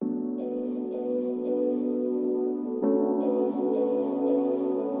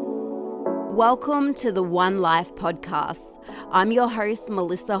Welcome to the One Life podcast. I'm your host,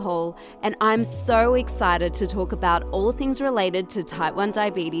 Melissa Hall, and I'm so excited to talk about all things related to type 1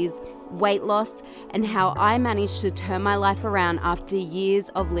 diabetes, weight loss, and how I managed to turn my life around after years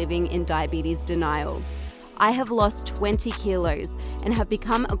of living in diabetes denial. I have lost 20 kilos and have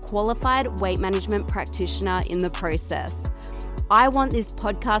become a qualified weight management practitioner in the process. I want this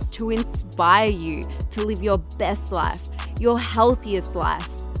podcast to inspire you to live your best life, your healthiest life.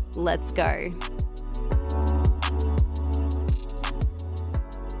 Let's go.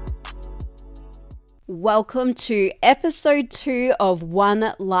 Welcome to episode 2 of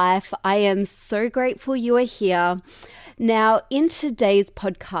One Life. I am so grateful you are here. Now, in today's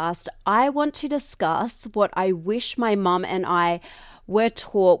podcast, I want to discuss what I wish my mum and I were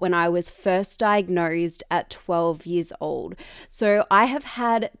taught when I was first diagnosed at 12 years old. So I have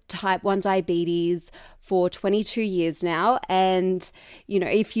had type 1 diabetes for 22 years now. And,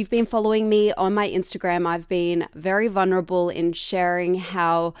 if you've been following me on my Instagram, I've been very vulnerable in sharing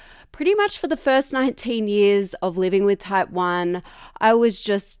how pretty much for the first 19 years of living with type 1, I was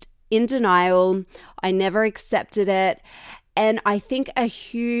just in denial. I never accepted it. And I think a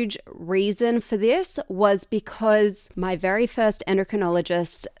huge reason for this was because my very first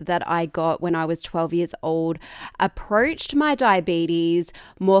endocrinologist that I got when I was 12 years old approached my diabetes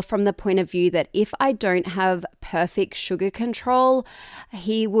more from the point of view that if I don't have perfect sugar control,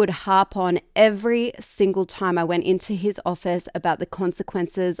 he would harp on every single time I went into his office about the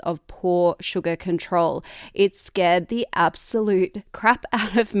consequences of poor sugar control. It scared the absolute crap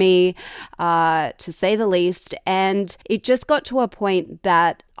out of me, to say the least, and it just got to a point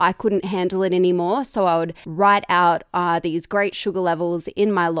that I couldn't handle it anymore. So I would write out these great sugar levels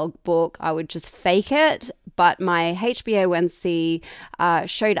in my logbook. I would just fake it, but my HbA1c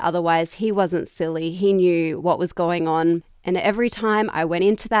showed otherwise. He wasn't silly. He knew what was going on. And every time I went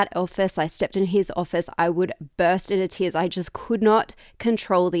into that office, I stepped in his office, I would burst into tears. I just could not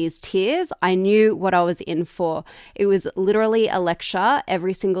control these tears. I knew what I was in for. It was literally a lecture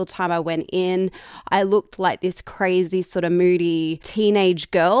every single time I went in. I looked like this crazy sort of moody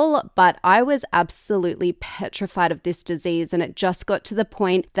teenage girl, but I was absolutely petrified of this disease. And it just got to the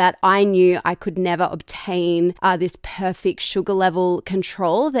point that I knew I could never obtain this perfect sugar level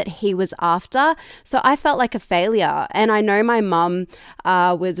control that he was after. So I felt like a failure. And I know my mum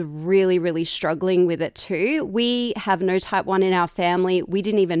was really, really struggling with it too. We have no type 1 in our family. We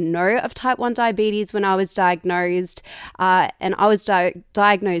didn't even know of type 1 diabetes when I was diagnosed. And I was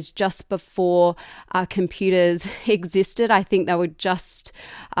diagnosed just before computers existed. I think they were just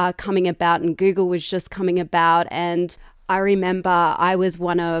coming about and Google was just coming about. And I remember I was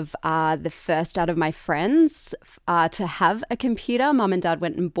one of the first out of my friends to have a computer. Mum and Dad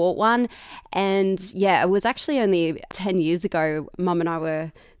went and bought one. And it was actually only 10 years ago, Mum and I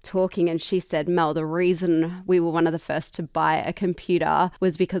were talking and she said, Mel, the reason we were one of the first to buy a computer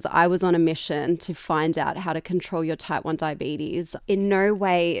was because I was on a mission to find out how to control your type 1 diabetes. In no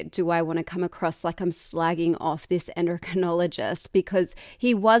way do I want to come across like I'm slagging off this endocrinologist because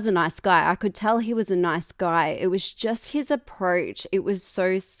he was a nice guy. I could tell he was a nice guy. It was just his approach. It was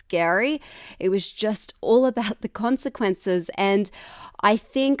so scary. It was just all about the consequences. And I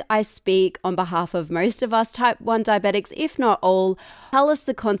think I speak on behalf of most of us type 1 diabetics, if not all. Tell us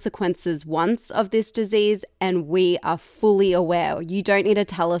the consequences once of this disease and we are fully aware. You don't need to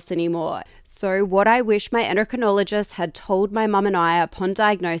tell us anymore. So what I wish my endocrinologist had told my mum and I upon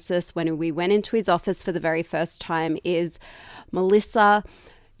diagnosis when we went into his office for the very first time is, Melissa,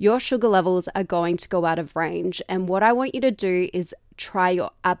 your sugar levels are going to go out of range. And what I want you to do is try your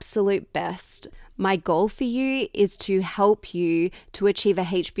absolute best. My goal for you is to help you to achieve a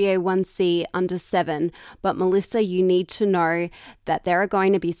HbA1c under 7. But Melissa, you need to know that there are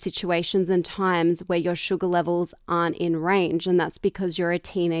going to be situations and times where your sugar levels aren't in range. And that's because you're a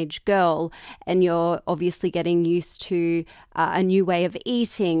teenage girl and you're obviously getting used to a new way of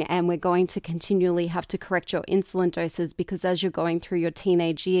eating. And we're going to continually have to correct your insulin doses because as you're going through your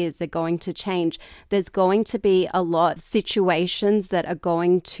teenage years, they're going to change. There's going to be a lot of situations that are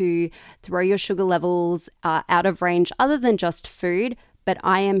going to throw your sugar levels out of range other than just food, but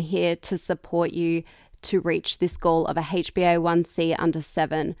I am here to support you to reach this goal of a HbA1c under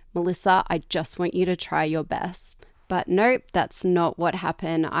 7. Melissa, I just want you to try your best. But nope, that's not what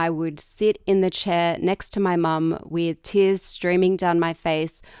happened. I would sit in the chair next to my mum with tears streaming down my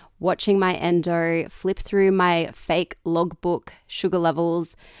face, watching my endo, flip through my fake logbook sugar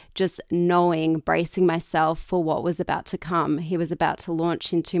levels, just knowing, bracing myself for what was about to come. He was about to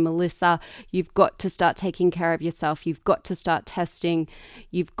launch into Melissa. You've got to start taking care of yourself. You've got to start testing.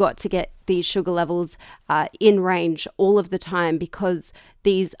 You've got to get these sugar levels in range all of the time because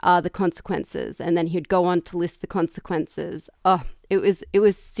these are the consequences. And then he'd go on to list the consequences. Oh, it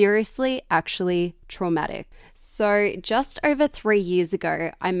was seriously actually traumatic. So just over 3 years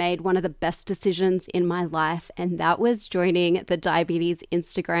ago, I made one of the best decisions in my life, and that was joining the Diabetes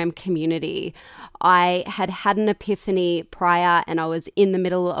Instagram community. I had an epiphany prior, and I was in the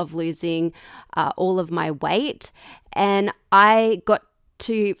middle of losing all of my weight, and I got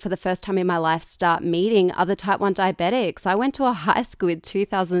to, for the first time in my life, start meeting other type 1 diabetics. I went to a high school with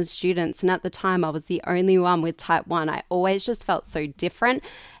 2,000 students, and at the time I was the only one with type 1. I always just felt so different,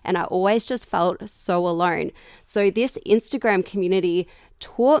 and I always just felt so alone. So this Instagram community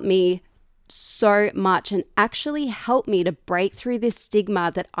taught me so much and actually helped me to break through this stigma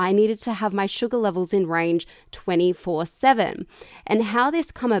that I needed to have my sugar levels in range 24/7. And how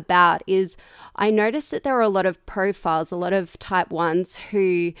this come about is I noticed that there were a lot of profiles, a lot of type 1s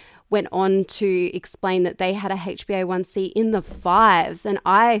who went on to explain that they had a HbA1c in the 5s. And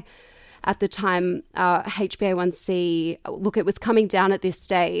I, at the time, HbA1c, look, it was coming down at this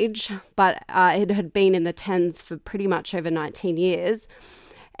stage, but it had been in the 10s for pretty much over 19 years.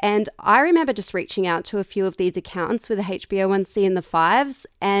 And I remember just reaching out to a few of these accounts with a HbA1c in the 5s,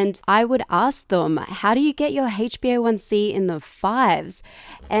 and I would ask them, how do you get your HbA1c in the 5s?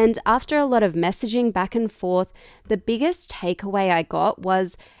 And after a lot of messaging back and forth, the biggest takeaway I got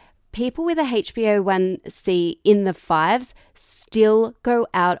was people with a HbA1c in the 5s still go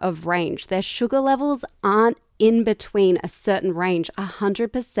out of range. Their sugar levels aren't in between a certain range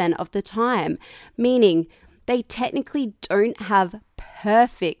 100% of the time, meaning they technically don't have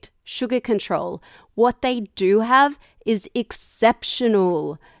perfect sugar control. What they do have is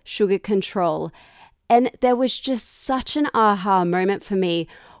exceptional sugar control. And there was just such an aha moment for me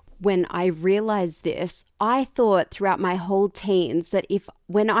when I realized this. I thought throughout my whole teens that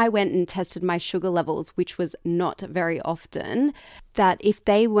when I went and tested my sugar levels, which was not very often, that if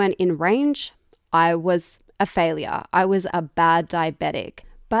they weren't in range, I was a failure. I was a bad diabetic.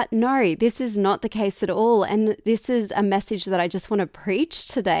 But no, this is not the case at all. And this is a message that I just want to preach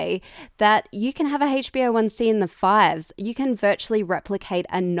today, that you can have a HbA1c in the 5s. You can virtually replicate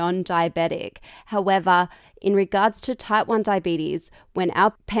a non-diabetic. However, in regards to type 1 diabetes, when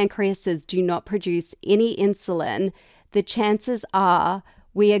our pancreases do not produce any insulin, the chances are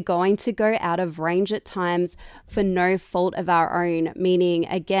we are going to go out of range at times for no fault of our own, meaning,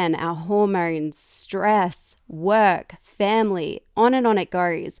 again, our hormones, stress, work, family, on and on it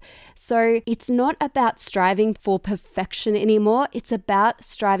goes. So it's not about striving for perfection anymore. It's about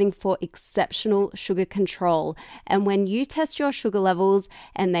striving for exceptional sugar control. And when you test your sugar levels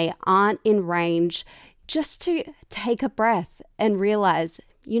and they aren't in range, just to take a breath and realize,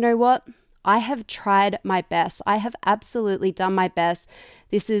 you know what? I have tried my best. I have absolutely done my best.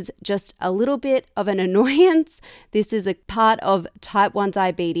 This is just a little bit of an annoyance. This is a part of type 1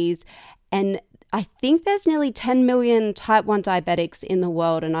 diabetes. And I think there's nearly 10 million type 1 diabetics in the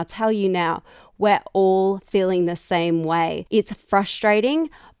world. And I'll tell you now, we're all feeling the same way. It's frustrating,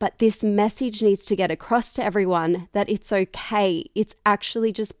 but this message needs to get across to everyone that it's okay. It's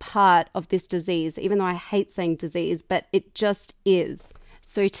actually just part of this disease, even though I hate saying disease, but it just is.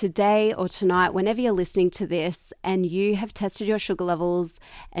 So today or tonight, whenever you're listening to this and you have tested your sugar levels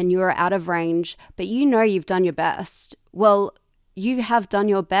and you're out of range, but you know you've done your best, well, you have done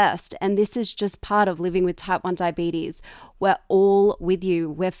your best. And this is just part of living with type 1 diabetes. We're all with you.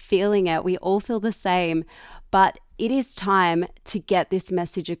 We're feeling it. We all feel the same. But it is time to get this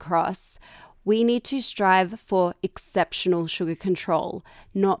message across. We need to strive for exceptional sugar control,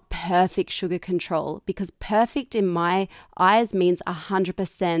 not perfect sugar control, because perfect in my eyes means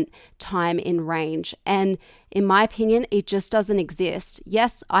 100% time in range. And in my opinion, it just doesn't exist.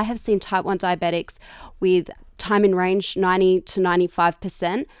 Yes, I have seen type 1 diabetics with time in range 90 to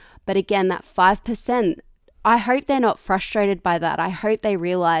 95%. But again, that 5%, I hope they're not frustrated by that. I hope they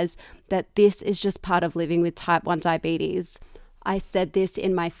realize that this is just part of living with type 1 diabetes. I said this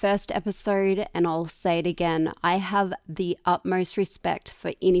in my first episode and I'll say it again. I have the utmost respect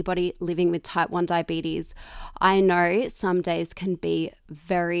for anybody living with type 1 diabetes. I know some days can be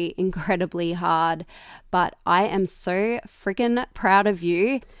very incredibly hard, but I am so freaking proud of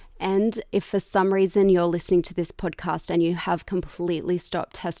you. And if for some reason you're listening to this podcast and you have completely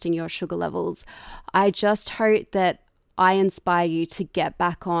stopped testing your sugar levels, I just hope that I inspire you to get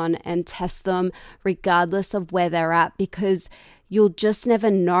back on and test them regardless of where they're at, because you'll just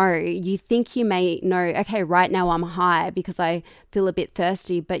never know. You think you may know, okay, right now I'm high because I feel a bit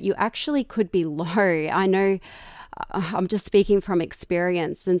thirsty, but you actually could be low. I know, I'm just speaking from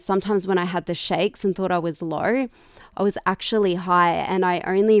experience. And sometimes when I had the shakes and thought I was low, I was actually high. And I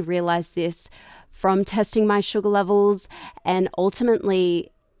only realized this from testing my sugar levels, and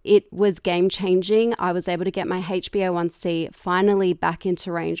ultimately it was game changing. I was able to get my HbA1c finally back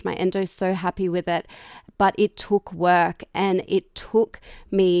into range. My endo's so happy with it, but it took work, and it took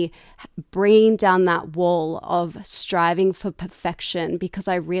me bringing down that wall of striving for perfection, because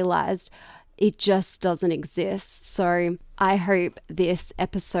I realized it just doesn't exist. So I hope this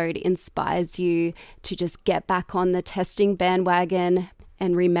episode inspires you to just get back on the testing bandwagon.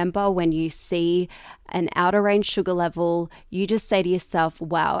 And remember, when you see an outer range sugar level, you just say to yourself,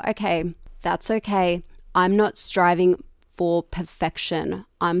 wow, okay, that's okay. I'm not striving for perfection.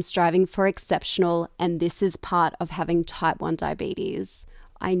 I'm striving for exceptional. And this is part of having type 1 diabetes.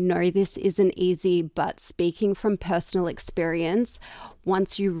 I know this isn't easy, but speaking from personal experience,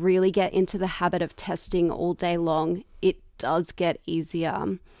 once you really get into the habit of testing all day long, it does get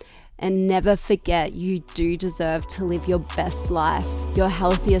easier. And never forget, you do deserve to live your best life, your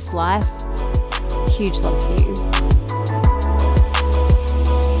healthiest life. Huge love for you.